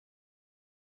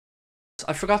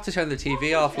I forgot to turn the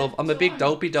TV off, love. I'm a big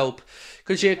dopey dope.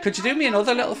 Could you do me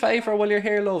another little favour while you're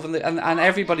here, love? And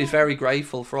everybody's very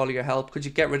grateful for all of your help. Could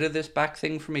you get rid of this back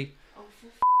thing for me?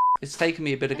 It's taken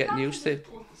me a bit of getting used to.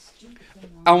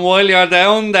 And while you're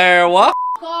down there, what?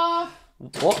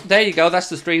 What? There you go. That's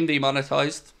the stream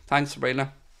demonetized. Thanks,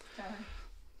 Sabrina.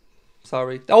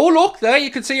 Sorry. Oh, look, there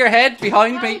you can see her head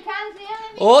behind me.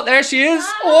 Oh, there she is.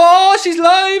 Oh, she's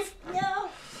live. No.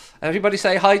 Everybody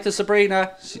say hi to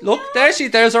Sabrina. Look, there's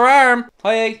her arm.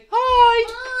 Hi.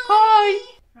 Hi.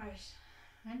 Right.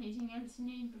 Anything else you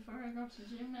need before I go to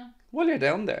the gym now? Well, you're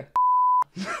down there.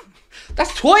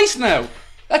 That's twice now.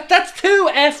 That's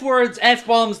 2 F words, F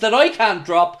bombs that I can't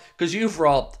drop because you've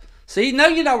robbed. See, now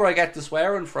you know where I get the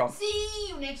swearing from. See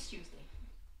you next Tuesday.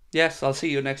 Yes, I'll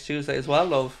see you next Tuesday as well,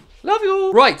 love. Love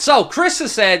you. Right, so Chris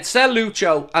has said sell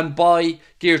Lucho and buy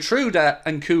Geertruida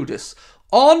and Kudus.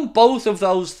 On both of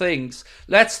those things,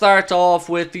 let's start off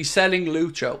with the selling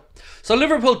Lucho. So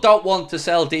Liverpool don't want to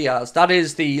sell Diaz. That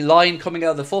is the line coming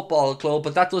out of the football club,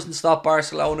 but that doesn't stop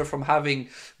Barcelona from having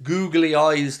googly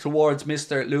eyes towards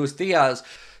Mr. Luis Diaz.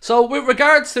 So with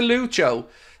regards to Lucho,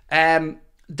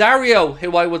 Dario,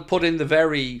 who I would put in the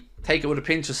very take it with a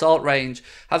pinch of salt range,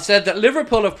 have said that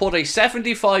Liverpool have put a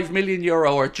 €75 million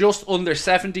or just under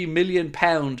 £70 million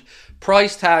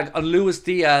price tag on Luis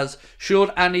Diaz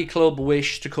should any club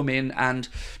wish to come in and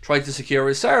try to secure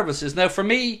his services. Now for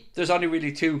me, there's only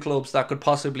really 2 clubs that could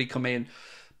possibly come in.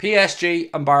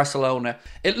 PSG and Barcelona.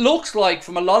 It looks like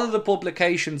from a lot of the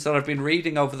publications that I've been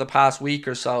reading over the past week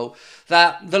or so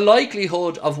that the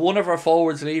likelihood of one of our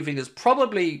forwards leaving is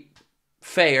probably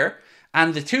fair.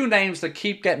 And the 2 names that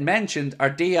keep getting mentioned are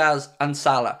Diaz and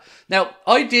Salah. Now,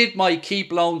 I did my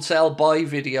keep, loan, sell, buy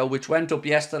video, which went up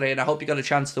yesterday, and I hope you got a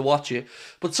chance to watch it.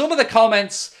 But some of the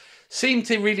comments seem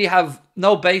to really have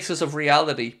no basis of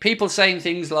reality. People saying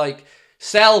things like,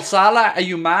 sell Salah, are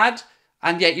you mad?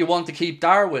 And yet you want to keep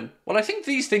Darwin. Well, I think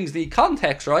these things need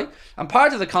context, right? And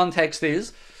part of the context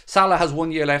is Salah has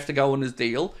 1 year left to go on his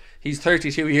deal. He's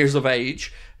 32 years of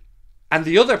age. And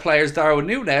the other players, Darwin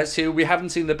Núñez, who we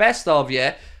haven't seen the best of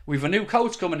yet, we've a new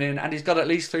coach coming in and he's got at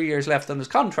least 3 years left on his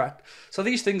contract. So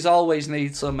these things always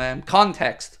need some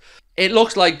context. It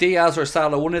looks like Diaz or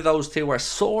Salah, one of those 2 are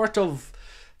sort of...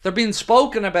 They're being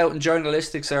spoken about in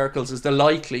journalistic circles as the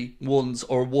likely ones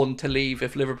or one to leave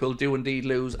if Liverpool do indeed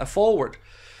lose a forward.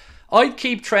 I'd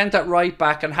keep Trent at right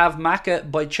back and have Maka,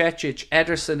 Bajcetic,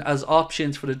 Ederson as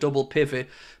options for the double pivot,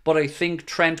 but I think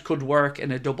Trent could work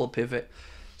in a double pivot.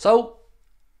 So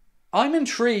I'm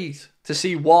intrigued to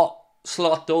see what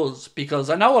Slot does,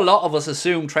 because I know a lot of us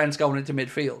assume Trent's going into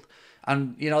midfield.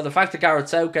 And, you know, the fact that Gareth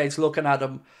Southgate's looking at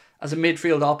him as a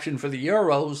midfield option for the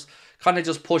Euros kind of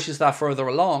just pushes that further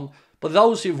along. But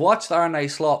those who've watched Arne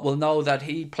Slot will know that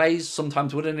he plays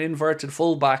sometimes with an inverted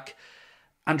fullback,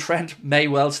 and Trent may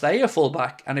well stay a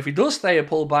fullback. And if he does stay a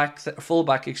fullback,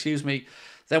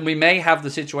 then we may have the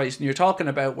situation you're talking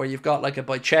about where you've got like a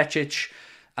Bajcetic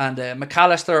and a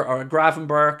McAllister or a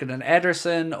Gravenberch and an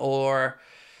Ederson or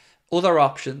other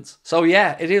options. So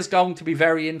yeah, it is going to be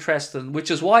very interesting, which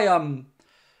is why I'm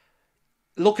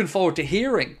looking forward to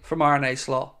hearing from Arne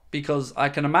Slot, because I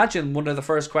can imagine one of the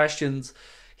first questions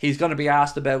he's going to be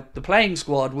asked about the playing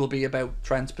squad will be about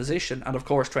Trent's position and of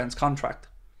course Trent's contract.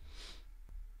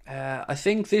 I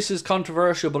think this is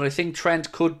controversial, but I think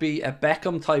Trent could be a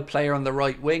Beckham type player on the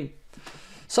right wing.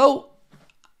 So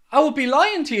I would be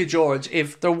lying to you, George,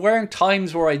 if there weren't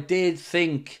times where I did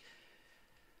think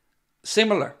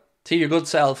similar to your good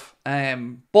self.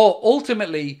 But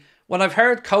ultimately, when I've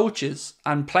heard coaches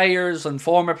and players and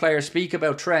former players speak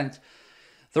about Trent,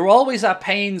 they're always at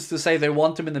pains to say they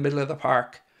want him in the middle of the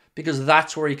park because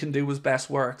that's where he can do his best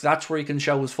work. That's where he can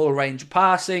show his full range of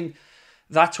passing.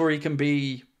 That's where he can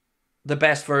be the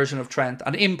best version of Trent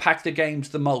and impact the games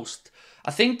the most. I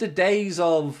think the days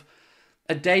of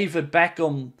a David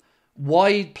Beckham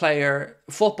wide player,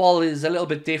 football is a little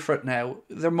bit different now.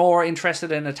 They're more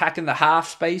interested in attacking the half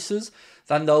spaces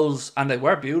than those, and they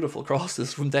were beautiful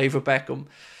crosses from David Beckham.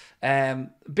 A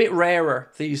bit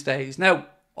rarer these days. Now,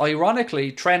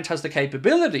 ironically, Trent has the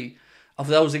capability of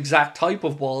those exact type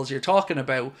of balls you're talking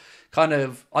about. Kind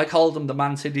of, I call them the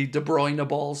Man City De Bruyne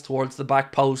balls towards the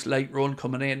back post, late run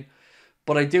coming in.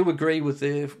 But I do agree with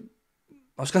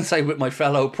with my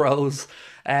fellow pros,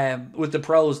 with the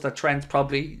pros, that Trent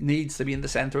probably needs to be in the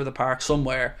centre of the park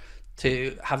somewhere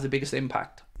to have the biggest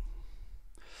impact.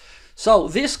 So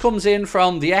this comes in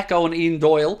from The Echo and Ian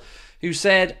Doyle, who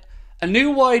said, a new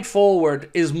wide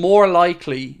forward is more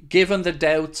likely given the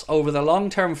doubts over the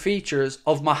long-term features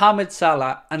of Mohamed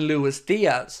Salah and Luis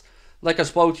Diaz. Like I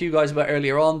spoke to you guys about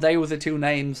earlier on, they were the 2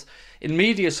 names in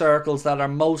media circles that are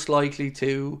most likely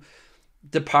to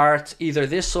depart either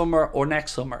this summer or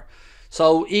next summer.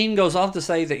 So Ian goes on to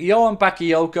say that Johan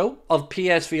Bakayoko of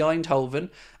PSV Eindhoven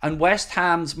and West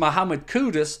Ham's Mohamed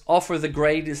Kudus offer the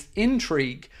greatest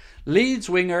intrigue. Leeds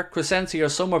winger Crescencio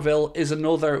Somerville is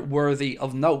another worthy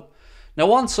of note.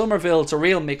 Now on Somerville, it's a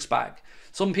real mixed bag.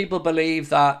 Some people believe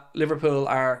that Liverpool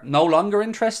are no longer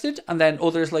interested, and then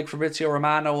others like Fabrizio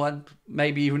Romano and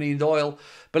maybe even Ian Doyle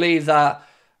believe that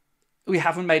we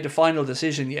haven't made the final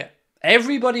decision yet.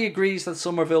 Everybody agrees that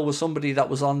Somerville was somebody that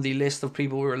was on the list of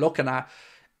people we were looking at.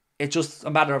 It's just a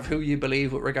matter of who you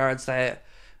believe with regards to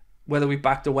whether we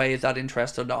backed away at that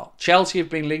interest or not. Chelsea have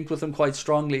been linked with him quite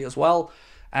strongly as well,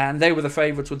 and they were the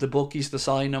favourites with the bookies to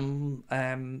sign him.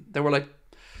 They were like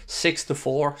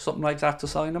 6-4, something like that, to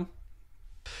sign him.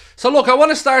 So look, I want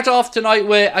to start off tonight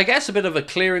with, I guess, a bit of a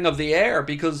clearing of the air,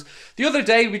 because the other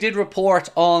day we did report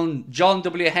on John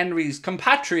W. Henry's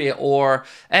compatriot or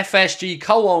FSG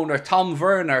co-owner Tom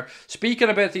Werner speaking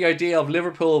about the idea of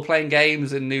Liverpool playing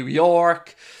games in New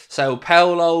York, Sao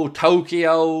Paulo,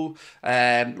 Tokyo,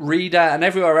 Riyadh and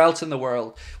everywhere else in the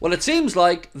world. Well, it seems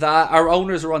like that our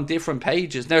owners are on different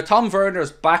pages. Now, Tom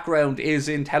Werner's background is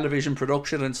in television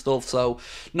production and stuff, so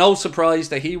no surprise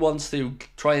that he wants to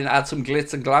try and add some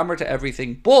glitz and glamour to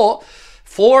everything. But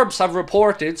Forbes have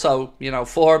reported, so, you know,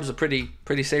 Forbes is a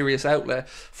pretty serious outlet.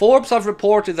 Forbes have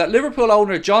reported that Liverpool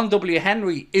owner John W.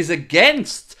 Henry is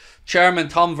against Chairman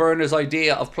Tom Werner's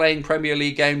idea of playing Premier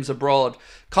League games abroad,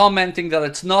 commenting that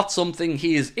it's not something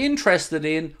he is interested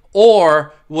in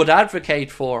or would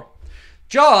advocate for.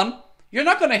 John, you're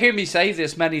not going to hear me say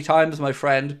this many times, my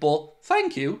friend, but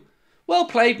thank you. Well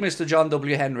played, Mr. John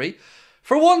W. Henry.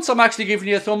 For once, I'm actually giving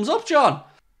you a thumbs up, John.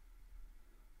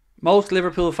 Most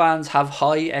Liverpool fans have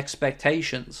high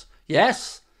expectations.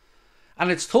 Yes.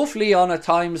 And it's tough, Leon, at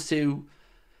times to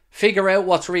figure out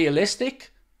what's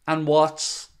realistic and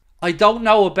what's... I don't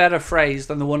know a better phrase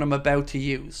than the one I'm about to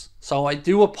use, so I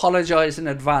do apologise in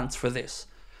advance for this.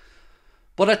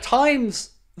 But at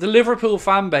times, the Liverpool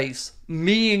fan base,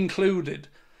 me included,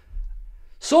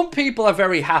 some people are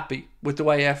very happy with the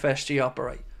way FSG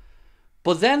operate.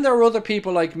 But then there are other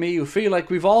people like me who feel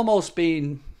like we've almost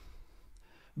been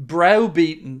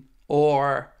browbeaten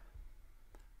or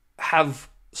have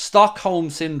Stockholm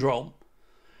syndrome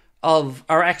of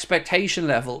our expectation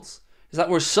levels. Is that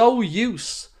we're so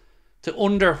used to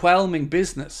underwhelming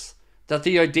business that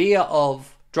the idea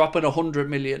of dropping 100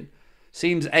 million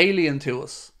seems alien to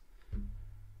us.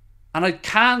 And I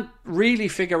can't really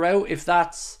figure out if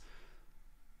that's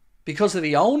because of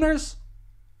the owners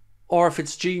or if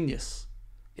it's genius.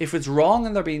 If it's wrong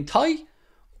and they're being tight,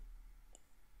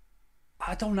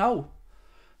 I don't know.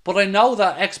 But I know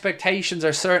that expectations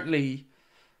are certainly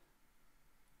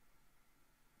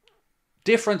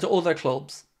different to other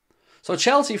clubs. So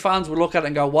Chelsea fans will look at it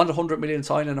and go, want 100 million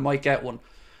signing, I might get one.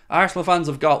 Arsenal fans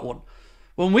have got one.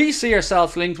 When we see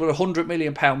ourselves linked with a £100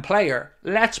 million player,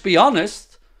 let's be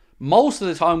honest, most of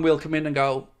the time we'll come in and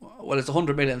go, well, it's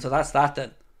 100 million, so that's that then.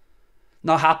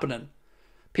 Not happening.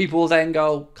 People will then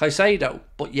go, Caicedo.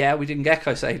 But yeah, we didn't get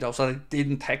Caicedo, so they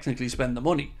didn't technically spend the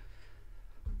money.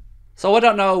 So I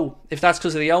don't know if that's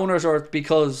because of the owners or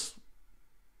because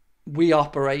we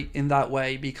operate in that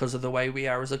way because of the way we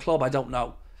are as a club. I don't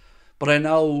know. But I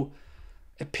know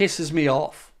it pisses me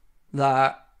off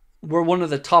that we're one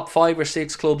of the top 5 or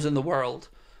 6 clubs in the world.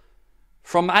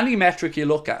 From any metric you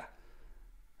look at,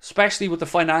 especially with the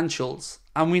financials,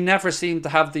 and we never seem to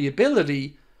have the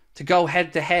ability to go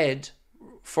head to head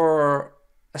for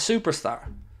a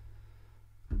superstar.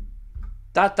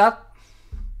 That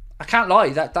I can't lie,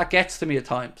 that gets to me at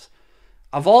times.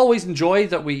 I've always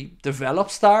enjoyed that we develop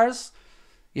stars,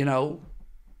 you know.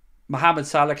 Mohamed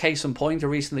Salah, case in point, a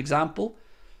recent example.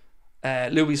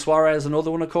 Luis Suarez,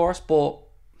 another one, of course. But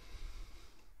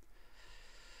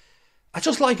I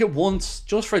just like it once,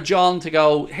 just for John to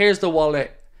go, here's the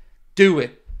wallet, do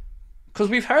it. Because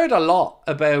we've heard a lot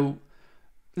about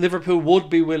Liverpool would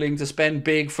be willing to spend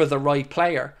big for the right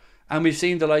player. And we've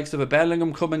seen the likes of a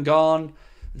Bellingham come and gone,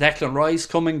 Declan Rice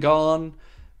come and gone.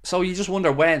 So you just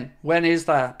wonder when is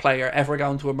that player ever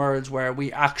going to emerge where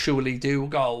we actually do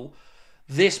go,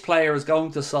 this player is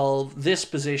going to solve this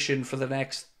position for the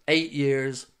next 8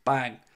 years, bang.